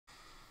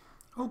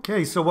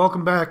Okay, so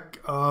welcome back.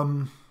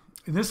 In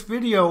this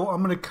video,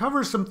 I'm going to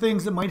cover some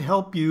things that might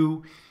help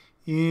you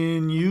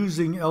in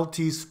using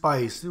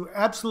LTSpice.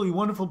 Absolutely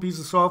wonderful piece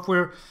of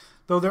software,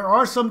 though there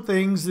are some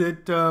things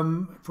that,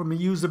 from a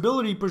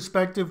usability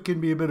perspective,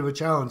 can be a bit of a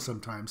challenge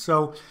sometimes.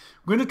 So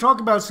we're going to talk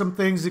about some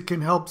things that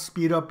can help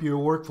speed up your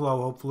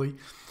workflow, hopefully.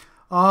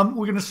 We're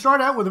going to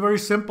start out with a very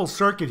simple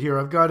circuit here.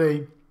 I've got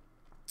a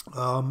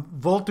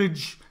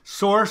voltage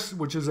source,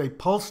 which is a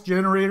pulse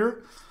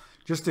generator,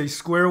 just a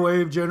square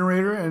wave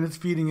generator, and it's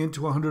feeding into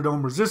a 100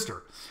 ohm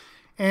resistor.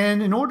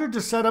 And in order to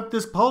set up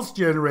this pulse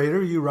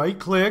generator, you right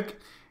click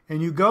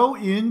and you go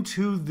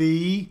into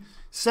the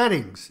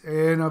settings.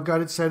 And I've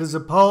got it set as a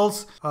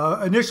pulse.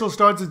 Initial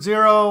starts at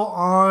 0,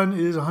 on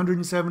is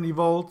 170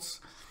 volts.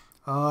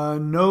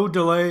 No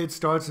delay, it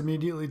starts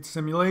immediately to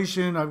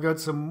simulation. I've got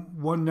some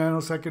 1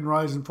 nanosecond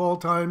rise and fall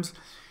times.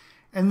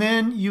 And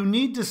then you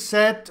need to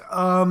set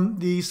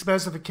the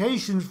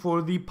specifications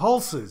for the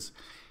pulses.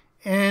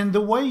 And the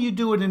way you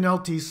do it in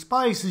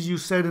LTSpice is you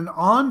set an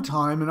on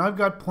time, and I've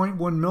got 0.1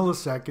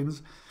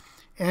 milliseconds,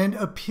 and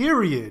a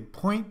period,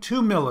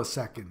 0.2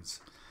 milliseconds.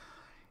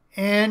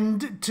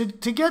 And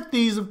to get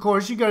these, of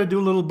course, you got to do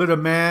a little bit of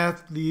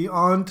math. The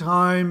on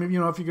time, if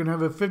you're going to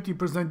have a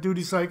 50%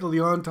 duty cycle,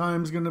 the on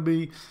time is going to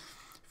be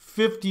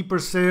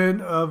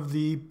 50% of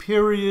the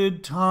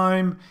period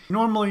time.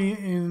 Normally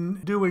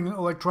in doing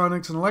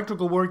electronics and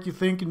electrical work, you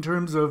think in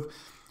terms of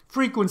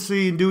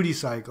frequency and duty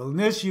cycle. In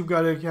this, you've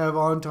got to have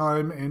on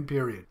time and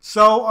period.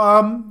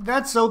 So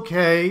that's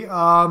okay.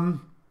 And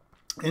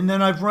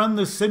then I've run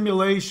the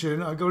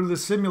simulation. I go to the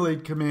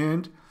simulate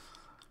command,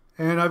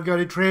 and I've got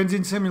a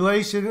transient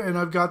simulation, and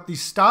I've got the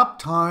stop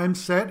time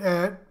set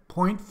at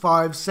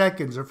 0.5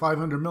 seconds or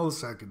 500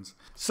 milliseconds.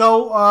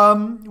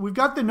 So we've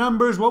got the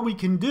numbers. What we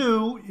can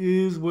do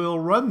is we'll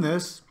run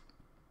this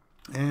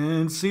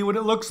and see what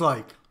it looks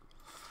like.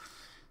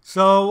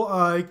 So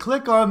I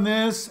click on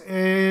this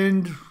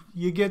and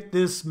you get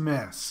this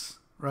mess,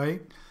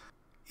 right?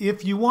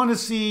 If you want to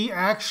see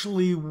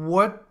actually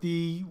what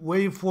the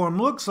waveform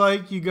looks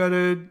like, you got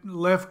to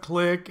left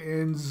click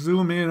and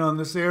zoom in on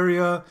this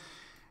area.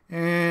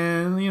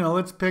 And,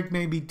 let's pick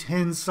maybe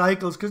 10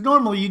 cycles, because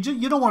normally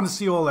you don't want to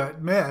see all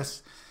that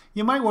mess.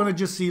 You might want to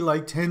just see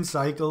like 10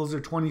 cycles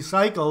or 20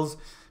 cycles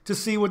to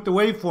see what the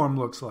waveform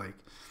looks like.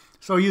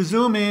 So you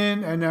zoom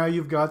in and now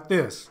you've got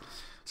this.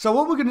 So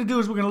what we're going to do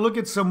is we're going to look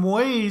at some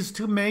ways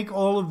to make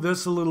all of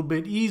this a little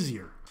bit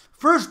easier.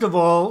 First of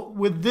all,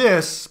 with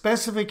this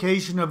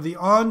specification of the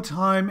on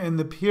time and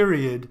the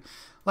period,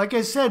 like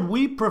I said,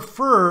 we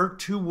prefer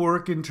to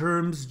work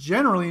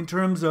generally in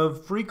terms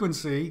of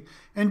frequency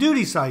and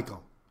duty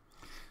cycle.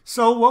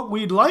 So what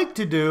we'd like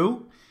to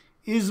do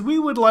is we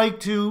would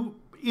like to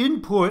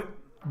input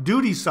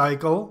duty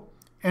cycle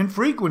and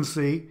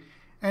frequency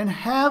and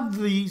have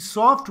the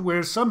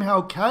software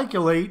somehow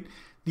calculate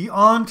the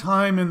on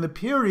time and the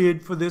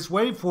period for this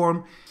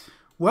waveform.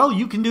 Well,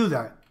 you can do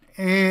that.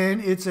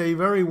 And it's a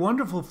very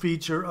wonderful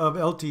feature of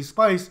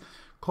LTSpice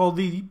called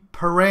the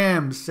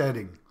params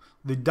setting,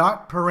 the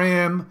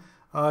 .param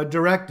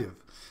directive.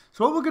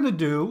 So what we're going to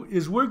do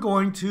is we're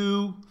going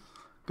to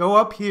go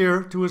up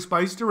here to a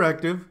spice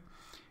directive,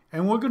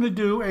 and we're going to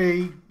do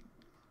a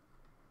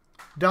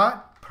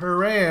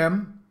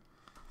 .param,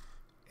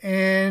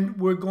 and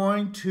we're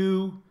going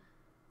to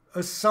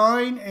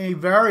assign a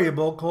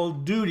variable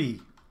called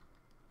duty.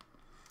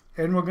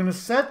 And we're going to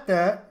set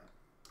that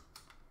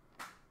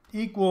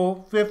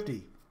equal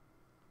 50.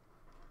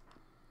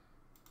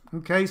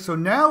 Okay, so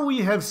now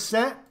we have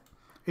set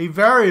a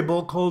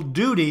variable called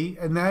duty,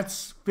 and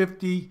that's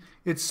 50.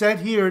 It's set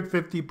here at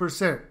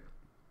 50%.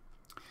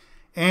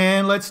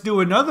 And let's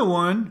do another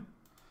one.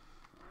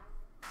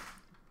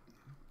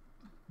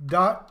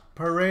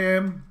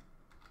 .param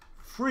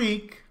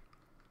freak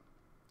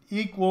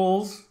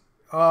equals,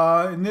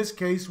 in this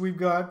case, we've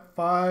got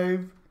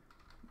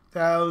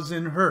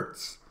 5,000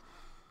 hertz.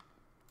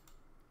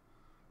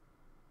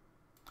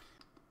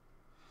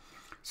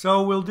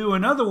 So we'll do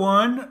another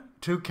one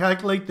to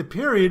calculate the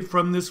period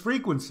from this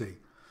frequency.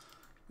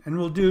 And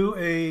we'll do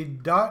a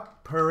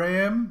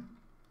 .param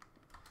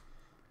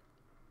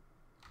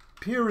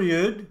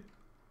period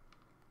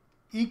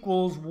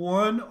equals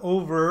 1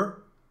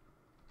 over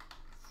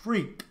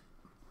freak.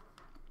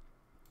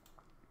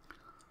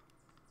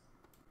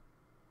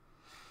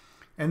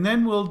 And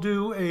then we'll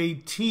do a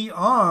T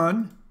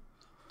on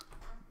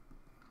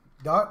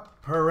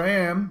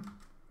 .param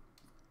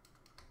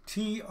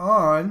T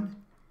on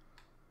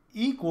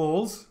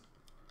equals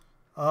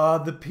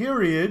the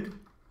period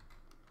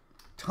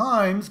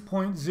times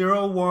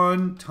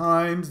 0.01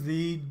 times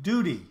the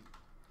duty.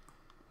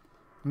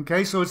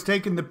 Okay, so it's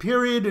taken the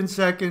period in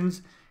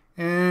seconds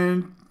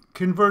and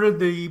converted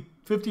the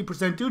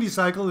 50% duty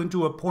cycle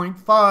into a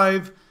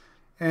 0.5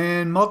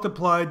 and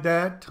multiplied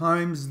that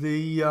times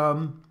the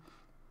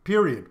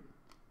period.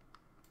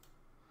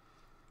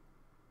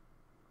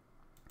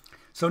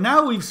 So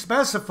now we've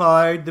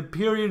specified the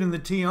period and the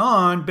T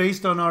on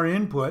based on our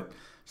input.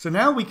 So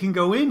now we can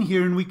go in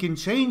here and we can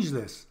change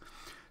this.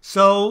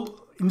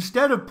 So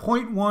instead of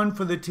 0.1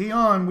 for the T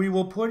on, we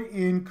will put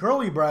in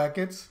curly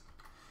brackets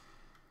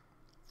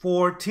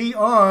for T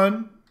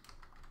on,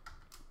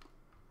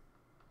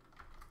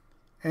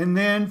 and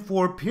then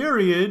for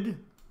period,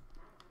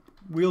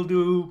 we'll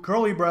do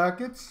curly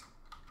brackets.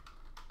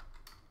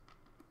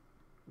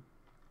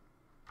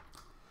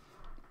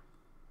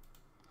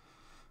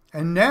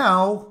 And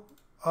now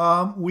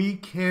we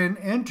can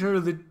enter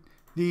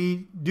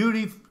the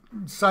duty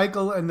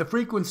cycle and the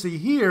frequency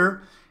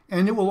here,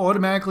 and it will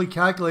automatically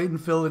calculate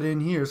and fill it in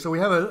here. So we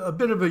have a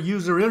bit of a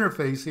user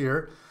interface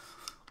here.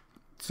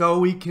 So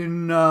we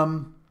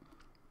can,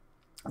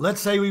 let's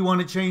say we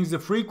want to change the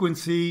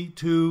frequency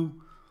to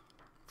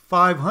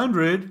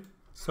 500.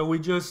 So we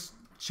just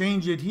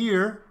change it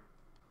here.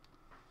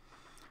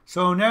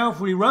 So now if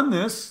we run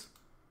this,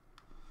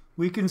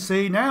 we can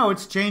say now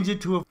it's changed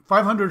it to a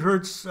 500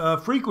 hertz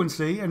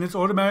frequency, and it's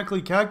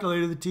automatically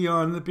calculated the T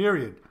on the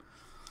period.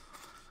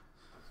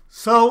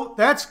 So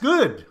that's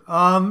good.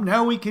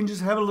 Now we can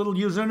just have a little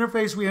user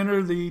interface. We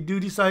enter the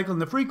duty cycle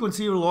and the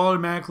frequency. It will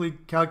automatically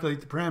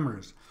calculate the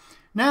parameters.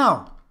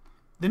 Now,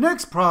 the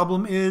next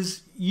problem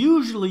is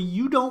usually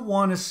you don't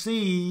want to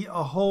see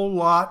a whole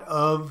lot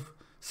of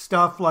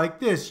stuff like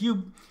this.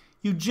 You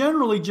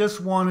generally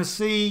just want to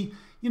see,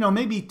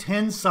 maybe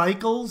 10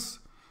 cycles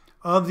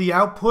of the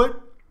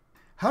output.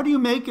 How do you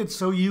make it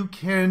so you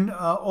can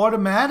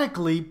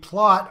automatically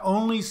plot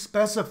only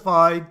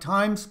specified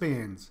time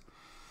spans?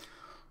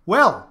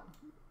 Well,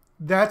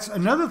 that's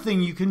another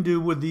thing you can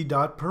do with the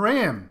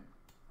 .param.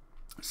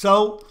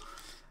 So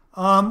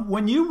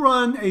when you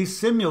run a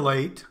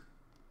simulate,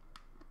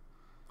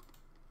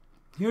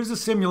 here's a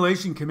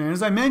simulation command.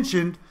 As I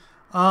mentioned,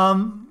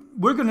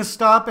 we're going to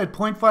stop at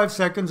 0.5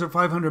 seconds or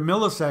 500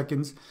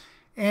 milliseconds.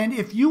 And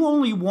if you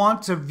only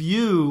want to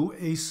view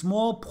a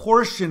small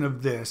portion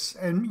of this,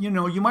 and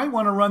you might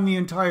want to run the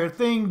entire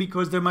thing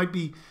because there might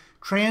be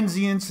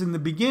transients in the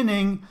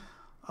beginning,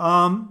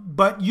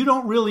 but you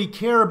don't really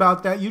care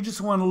about that. You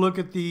just want to look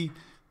at the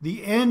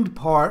end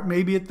part,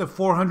 maybe at the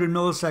 400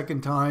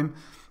 millisecond time,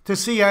 to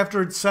see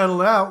after it's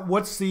settled out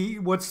what's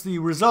the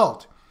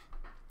result.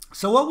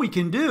 So what we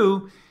can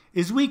do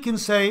is we can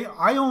say,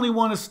 I only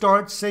want to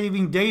start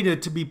saving data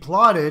to be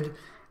plotted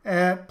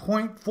at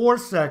 0.4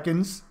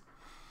 seconds.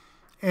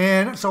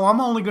 And so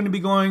I'm only going to be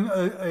going,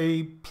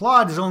 a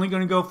plot is only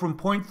going to go from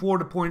 0.4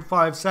 to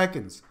 0.5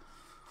 seconds.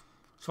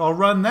 So I'll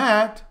run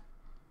that,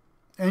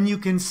 and you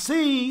can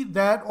see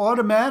that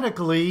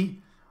automatically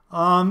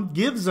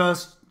gives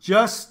us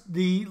just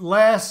the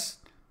last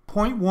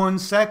 0.1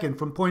 second,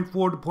 from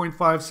 0.4 to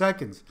 0.5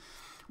 seconds,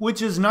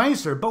 which is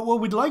nicer. But what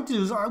we'd like to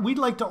do is we'd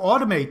like to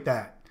automate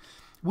that.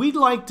 We'd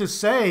like to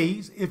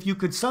say, if you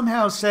could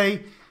somehow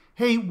say,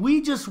 hey,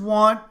 we just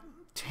want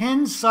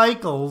 10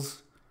 cycles.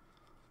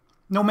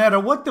 No matter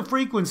what the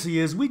frequency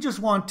is, we just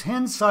want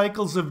 10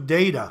 cycles of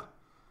data.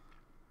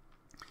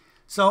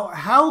 So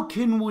how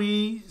can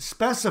we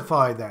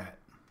specify that?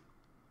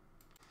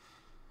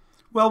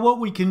 Well, what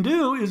we can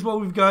do is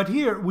what we've got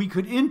here. We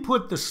could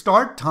input the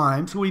start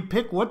time. So we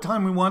pick what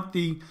time we want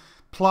the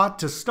plot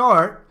to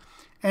start,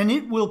 and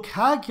it will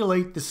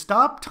calculate the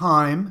stop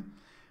time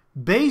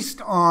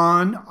based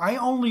on, I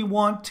only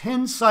want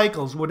 10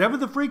 cycles. Whatever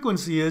the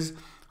frequency is,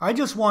 I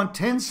just want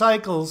 10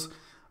 cycles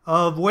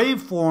of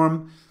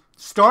waveform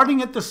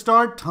starting at the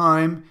start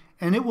time,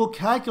 and it will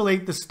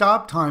calculate the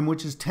stop time,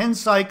 which is 10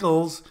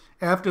 cycles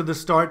after the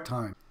start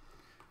time.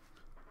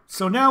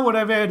 So now what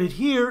I've added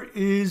here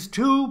is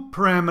two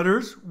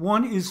parameters.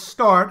 One is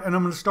start, and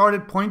I'm going to start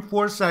at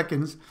 0.4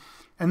 seconds,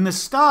 and the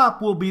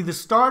stop will be the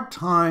start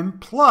time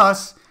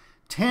plus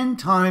 10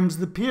 times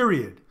the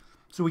period.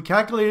 So we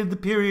calculated the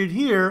period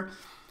here.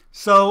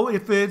 So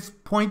if it's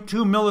 0.2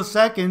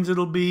 milliseconds,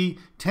 it'll be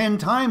 10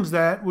 times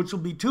that, which will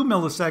be 2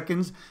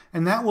 milliseconds,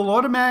 and that will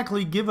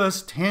automatically give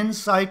us 10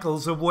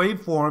 cycles of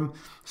waveform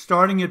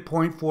starting at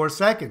 0.4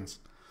 seconds.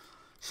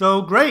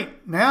 So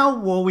great.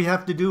 Now all we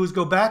have to do is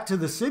go back to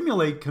the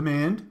simulate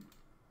command,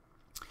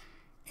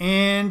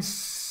 and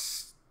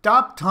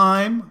stop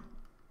time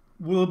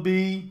will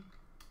be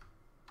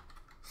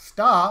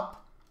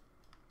stop,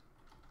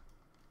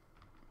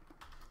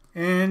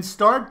 and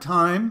start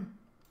time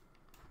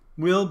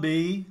will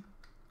be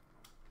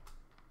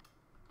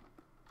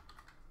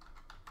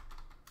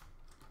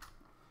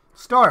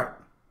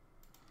start.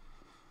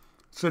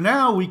 So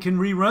now we can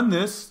rerun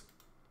this,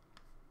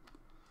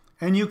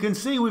 and you can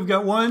see we've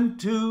got 1,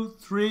 2,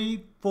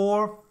 3,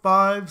 4,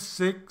 5,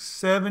 6,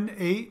 7,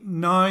 8,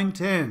 9,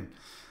 10.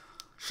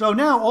 So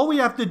now all we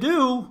have to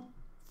do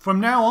from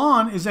now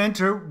on is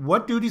enter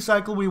what duty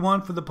cycle we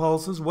want for the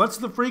pulses, what's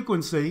the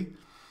frequency,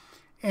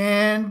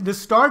 and the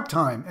start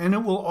time, and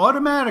it will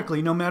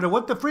automatically, no matter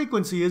what the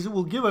frequency is, it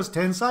will give us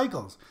 10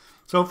 cycles.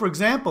 So for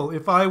example,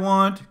 if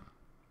I'm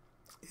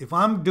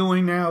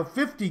doing now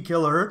 50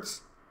 kilohertz,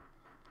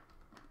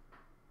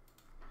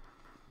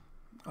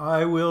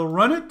 I will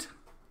run it,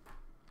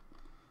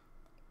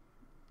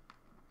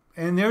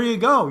 and there you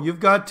go. You've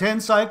got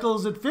 10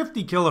 cycles at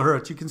 50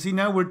 kilohertz. You can see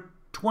now we're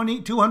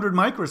 200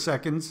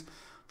 microseconds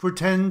for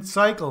 10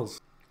 cycles.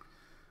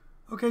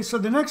 Okay, so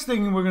the next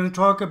thing we're going to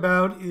talk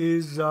about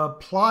is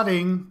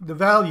plotting the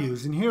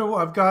values. And here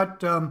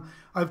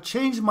I've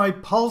changed my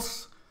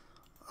pulse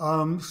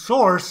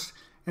source,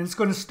 and it's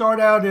going to start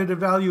out at a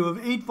value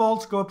of 8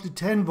 volts, go up to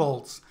 10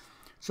 volts.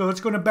 So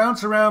it's going to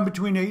bounce around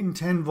between 8 and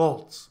 10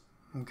 volts.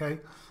 Okay,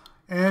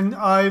 and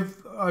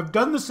I've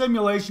done the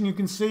simulation. You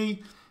can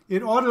see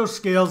it auto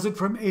scales it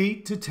from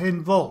 8 to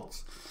 10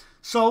 volts.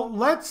 So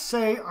let's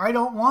say I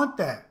don't want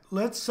that.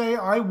 Let's say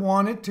I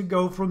want it to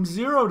go from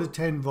 0 to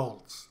 10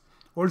 volts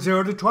or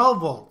 0 to 12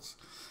 volts.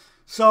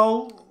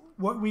 So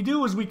what we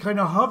do is we kind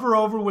of hover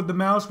over with the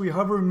mouse. We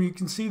hover and you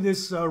can see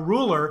this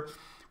ruler.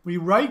 We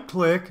right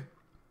click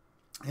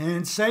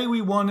and say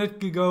we want it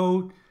to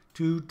go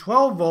to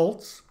 12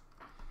 volts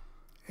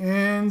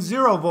and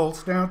 0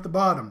 volts down at the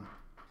bottom.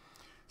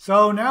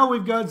 So now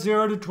we've got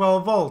 0 to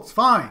 12 volts.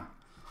 Fine.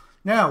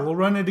 Now we'll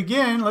run it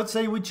again. Let's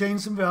say we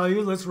change some value.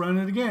 Let's run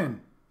it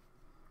again.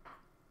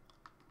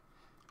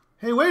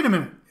 Hey, wait a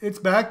minute. It's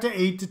back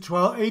to 8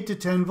 to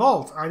 10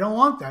 volts. I don't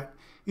want that.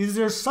 Is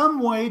there some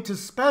way to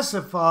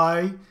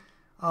specify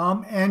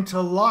and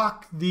to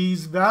lock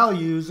these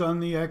values on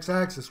the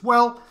x-axis?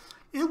 Well,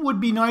 it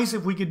would be nice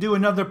if we could do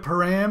another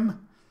param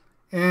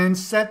and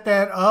set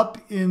that up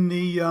in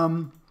the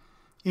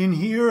in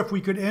here. If we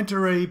could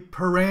enter a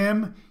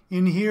param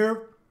in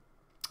here,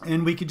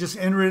 and we could just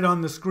enter it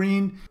on the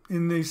screen.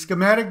 In the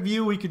schematic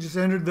view, we could just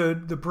enter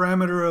the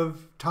parameter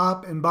of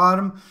top and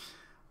bottom.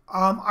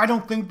 I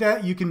don't think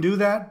that you can do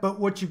that, but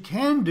what you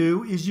can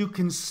do is you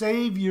can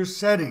save your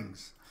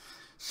settings.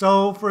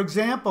 So for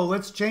example,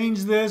 let's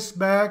change this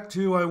back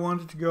to, I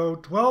want it to go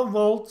 12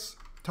 volts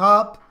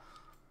top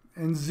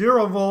and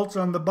 0 volts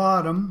on the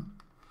bottom.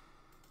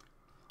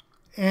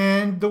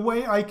 And the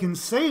way I can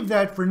save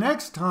that for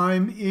next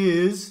time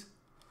is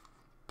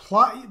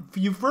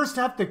you first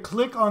have to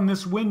click on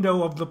this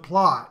window of the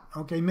plot.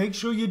 Okay, make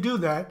sure you do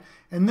that.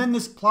 And then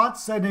this plot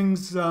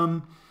settings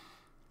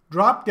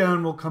drop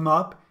down will come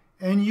up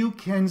and you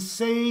can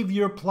save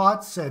your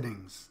plot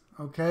settings.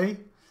 Okay,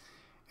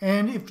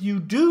 and if you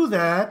do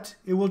that,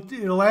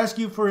 it'll ask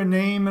you for a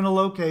name and a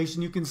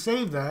location. You can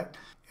save that.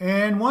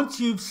 And once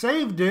you've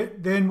saved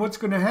it, then what's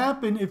going to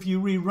happen if you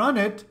rerun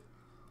it,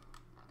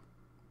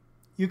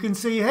 you can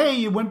see, hey,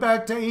 you went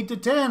back to 8 to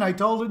 10. I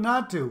told it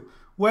not to.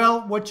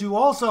 Well, what you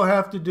also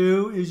have to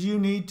do is you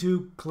need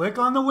to click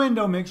on the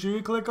window. Make sure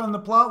you click on the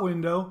plot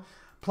window,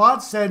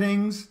 plot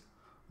settings,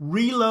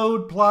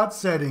 reload plot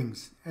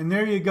settings. And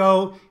there you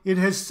go. It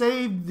has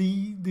saved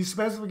the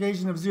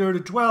specification of 0 to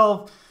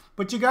 12,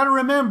 but you got to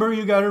remember,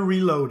 you got to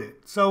reload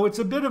it. So it's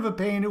a bit of a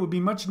pain. It would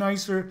be much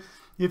nicer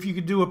if you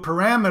could do a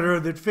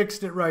parameter that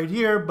fixed it right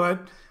here,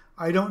 but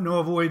I don't know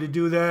of a way to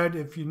do that.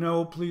 If you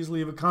know, please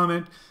leave a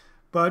comment.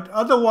 But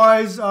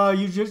otherwise,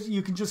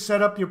 you can just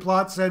set up your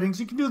plot settings.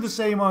 You can do the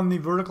same on the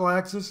vertical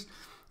axis.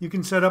 You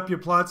can set up your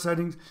plot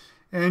settings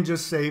and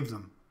just save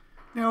them.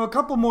 Now, a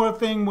couple more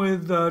things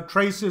with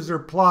traces or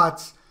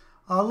plots.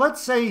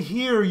 Let's say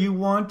here you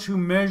want to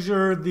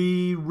measure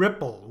the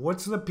ripple.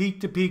 What's the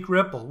peak-to-peak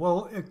ripple?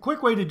 Well, a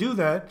quick way to do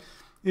that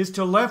is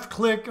to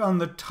left-click on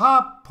the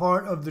top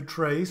part of the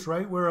trace,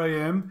 right where I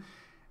am,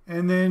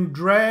 and then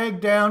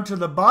drag down to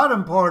the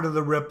bottom part of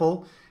the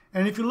ripple.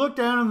 And if you look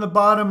down in the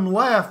bottom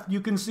left, you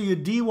can see a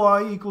dy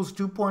equals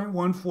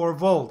 2.14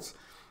 volts.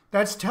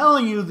 That's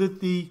telling you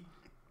that the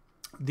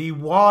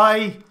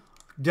y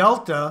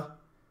delta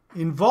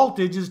in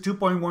voltage is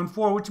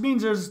 2.14, which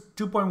means there's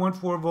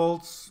 2.14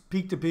 volts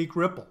peak-to-peak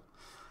ripple.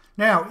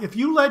 Now, if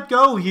you let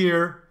go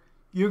here,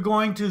 you're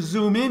going to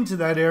zoom into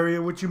that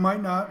area, which you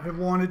might not have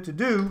wanted to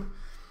do.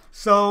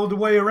 So the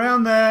way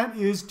around that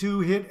is to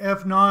hit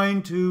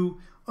F9 to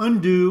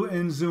undo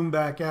and zoom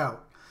back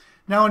out.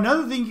 Now,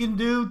 another thing you can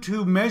do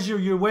to measure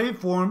your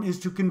waveform is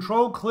to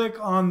control click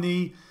on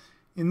the,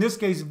 in this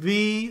case,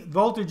 V,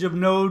 voltage of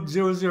node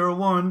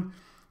 001,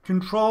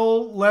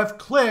 control left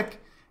click,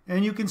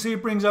 and you can see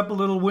it brings up a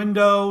little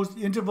window.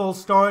 Interval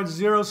starts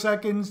 0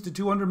 seconds to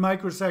 200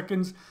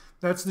 microseconds.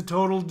 That's the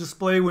total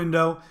display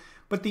window.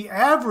 But the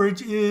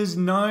average is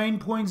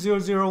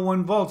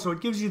 9.001 volts. So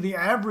it gives you the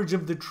average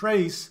of the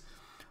trace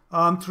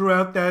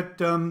throughout that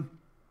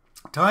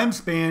time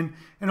span,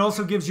 and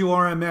also gives you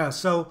RMS.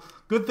 So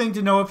good thing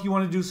to know if you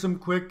want to do some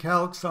quick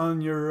calcs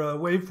on your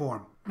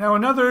waveform. Now,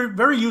 another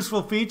very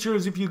useful feature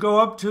is if you go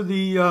up to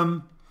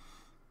the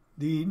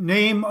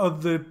name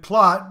of the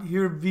plot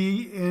here,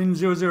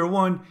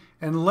 VN001,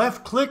 and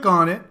left click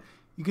on it,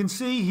 you can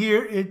see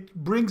here it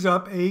brings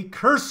up a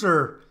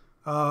cursor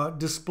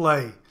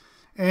display.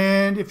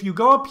 And if you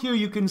go up here,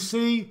 you can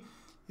see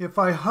if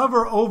I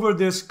hover over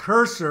this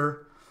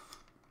cursor,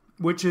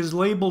 which is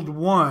labeled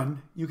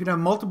 1, you can have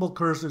multiple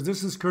cursors.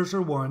 This is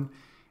cursor 1.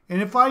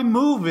 And if I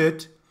move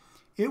it,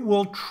 it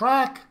will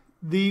track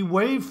the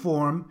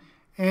waveform.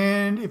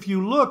 And if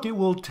you look, it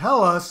will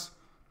tell us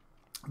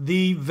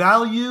the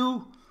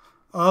value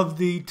of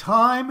the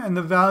time and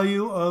the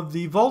value of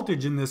the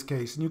voltage in this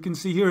case. And you can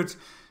see here it's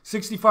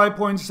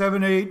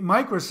 65.78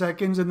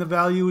 microseconds and the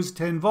value is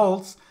 10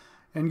 volts.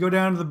 And go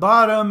down to the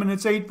bottom and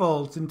it's 8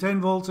 volts and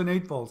 10 volts and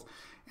 8 volts.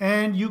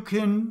 And you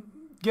can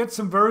get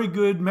some very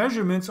good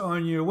measurements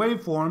on your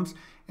waveforms.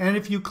 And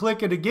if you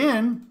click it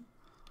again,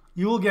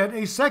 you will get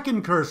a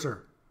second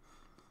cursor.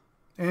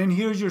 And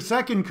here's your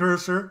second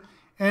cursor,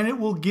 and it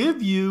will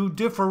give you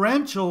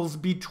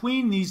differentials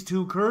between these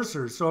two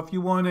cursors. So if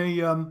you want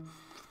a,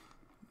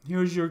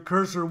 here's your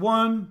cursor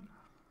 1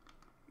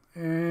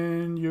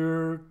 and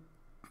your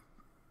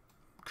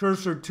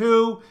cursor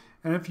 2.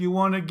 And if you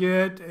want to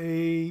get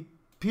a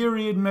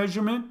period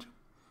measurement,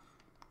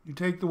 you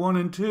take the 1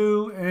 and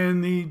 2,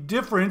 and the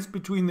difference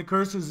between the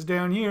cursors is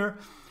down here,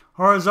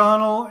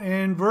 horizontal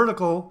and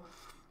vertical.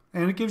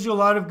 And it gives you a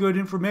lot of good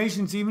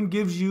information. It even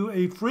gives you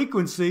a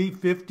frequency,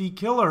 50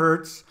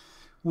 kilohertz,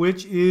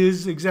 which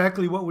is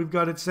exactly what we've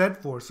got it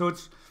set for. So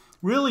it's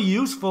really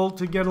useful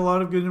to get a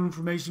lot of good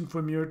information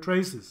from your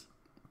traces.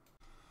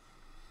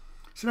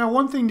 So now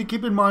one thing to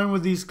keep in mind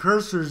with these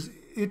cursors,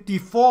 it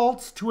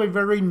defaults to a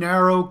very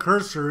narrow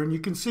cursor. And you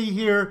can see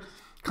here,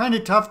 kind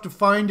of tough to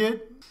find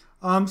it.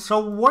 So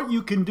what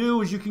you can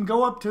do is you can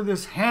go up to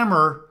this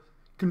hammer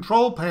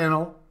control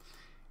panel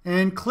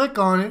and click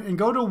on it and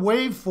go to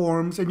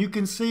waveforms, and you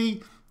can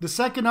see the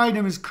second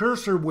item is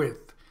cursor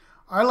width.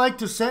 I like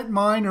to set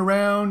mine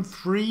around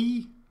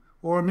 3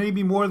 or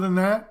maybe more than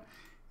that.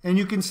 And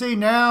you can see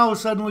now,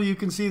 suddenly you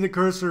can see the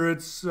cursor.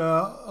 It's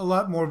a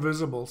lot more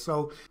visible.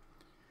 So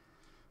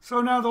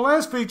now the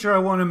last feature I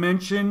want to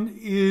mention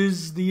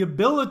is the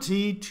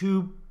ability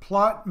to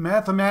plot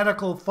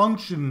mathematical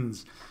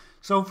functions.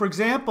 So for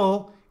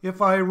example,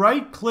 if I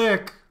right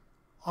click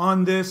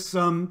on this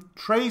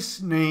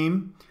trace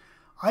name,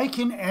 I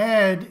can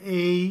add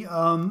a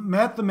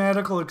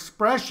mathematical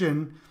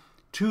expression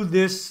to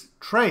this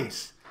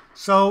trace.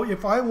 So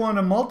if I want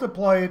to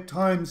multiply it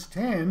times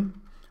 10,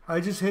 I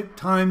just hit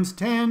times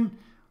 10,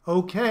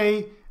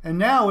 OK, and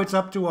now it's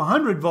up to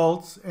 100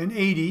 volts and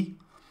 80.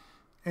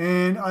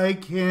 And I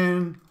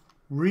can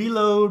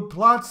reload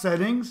plot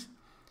settings,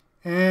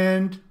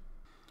 and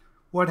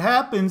what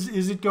happens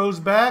is it goes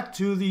back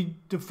to the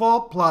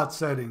default plot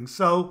settings.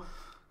 So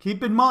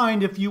keep in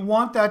mind, if you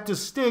want that to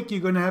stick,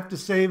 you're going to have to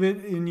save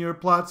it in your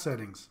plot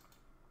settings.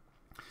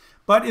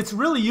 But it's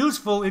really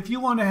useful if you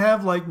want to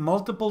have like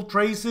multiple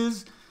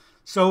traces.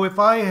 So if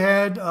I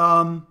had,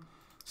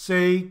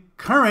 say,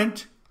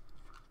 current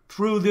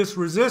through this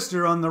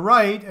resistor on the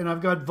right, and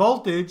I've got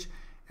voltage,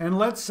 and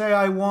let's say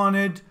I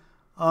wanted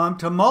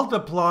to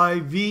multiply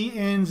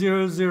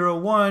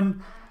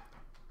VN001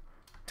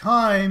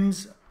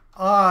 times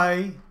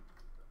IR1,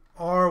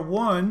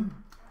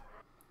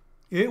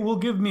 it will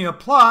give me a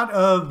plot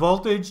of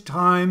voltage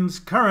times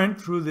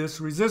current through this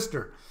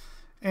resistor.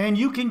 And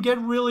you can get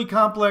really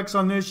complex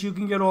on this. You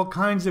can get all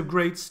kinds of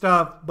great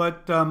stuff.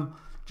 But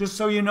just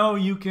so you know,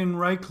 you can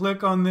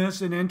right-click on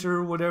this and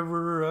enter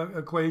whatever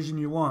equation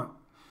you want.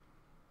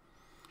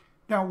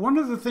 Now, one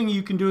of the things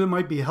you can do that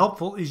might be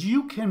helpful is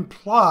you can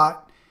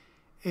plot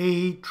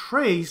a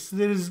trace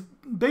that is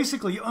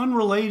basically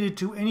unrelated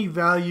to any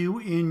value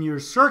in your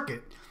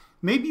circuit.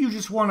 Maybe you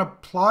just want to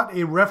plot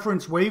a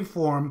reference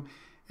waveform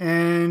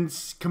and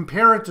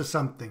compare it to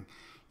something.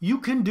 You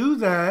can do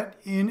that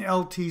in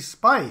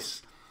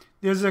LTSpice.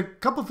 There's a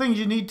couple things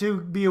you need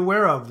to be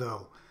aware of,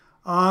 though.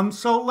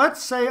 So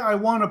let's say I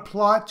want to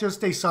plot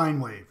just a sine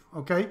wave,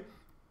 okay?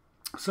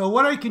 So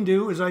what I can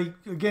do is I,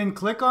 again,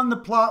 click on the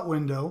plot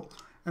window,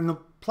 and the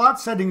plot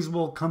settings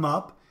will come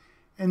up,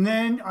 and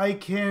then I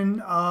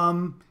can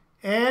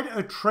add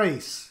a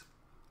trace,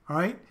 all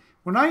right?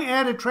 When I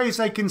add a trace,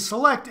 I can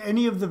select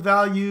any of the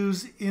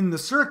values in the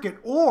circuit,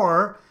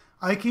 or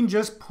I can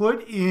just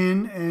put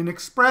in an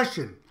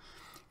expression.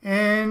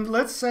 And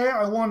let's say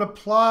I want to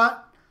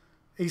plot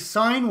a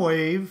sine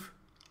wave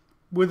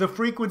with a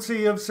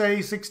frequency of,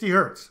 say, 60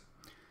 hertz.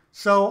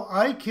 So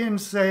I can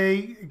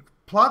say,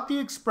 plot the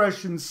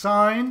expression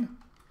sine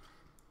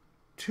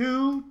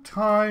 2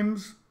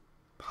 times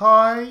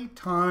pi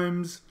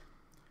times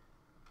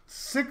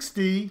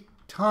 60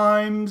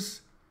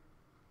 times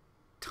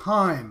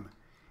time.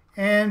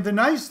 And the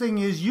nice thing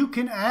is you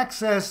can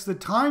access the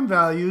time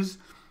values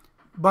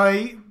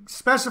by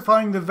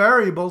specifying the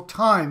variable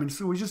time. And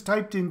so we just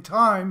typed in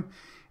time,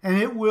 and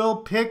it will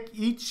pick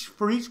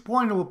for each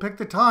point, it will pick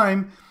the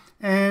time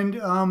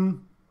and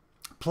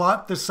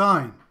plot the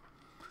sine.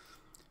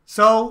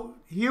 So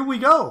here we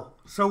go.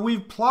 So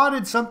we've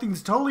plotted something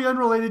that's totally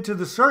unrelated to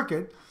the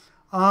circuit,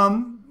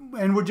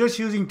 and we're just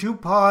using 2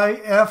 pi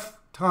f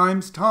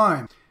times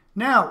time.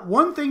 Now,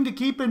 one thing to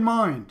keep in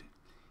mind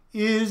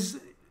is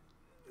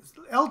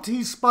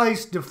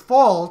LTSpice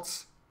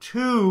defaults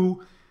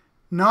to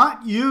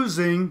not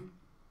using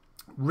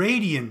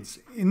radians.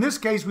 In this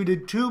case, we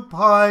did 2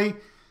 pi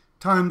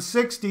times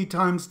 60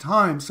 times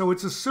time. So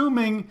it's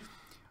assuming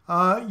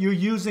you're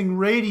using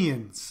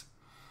radians.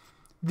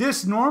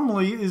 This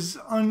normally is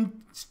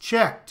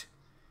unchecked.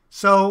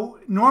 So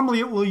normally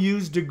it will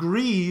use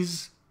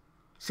degrees.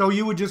 So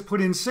you would just put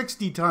in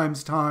 60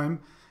 times time.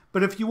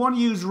 But if you want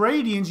to use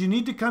radians, you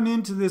need to come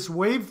into this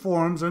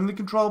waveforms, on the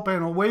control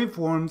panel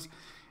waveforms,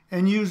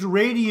 and use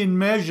radian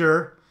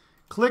measure.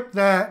 Click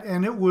that,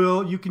 and it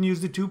will, you can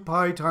use the 2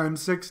 pi times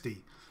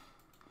 60.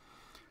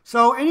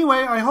 So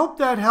anyway, I hope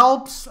that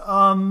helps.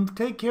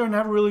 Take care and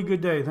have a really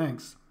good day.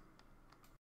 Thanks.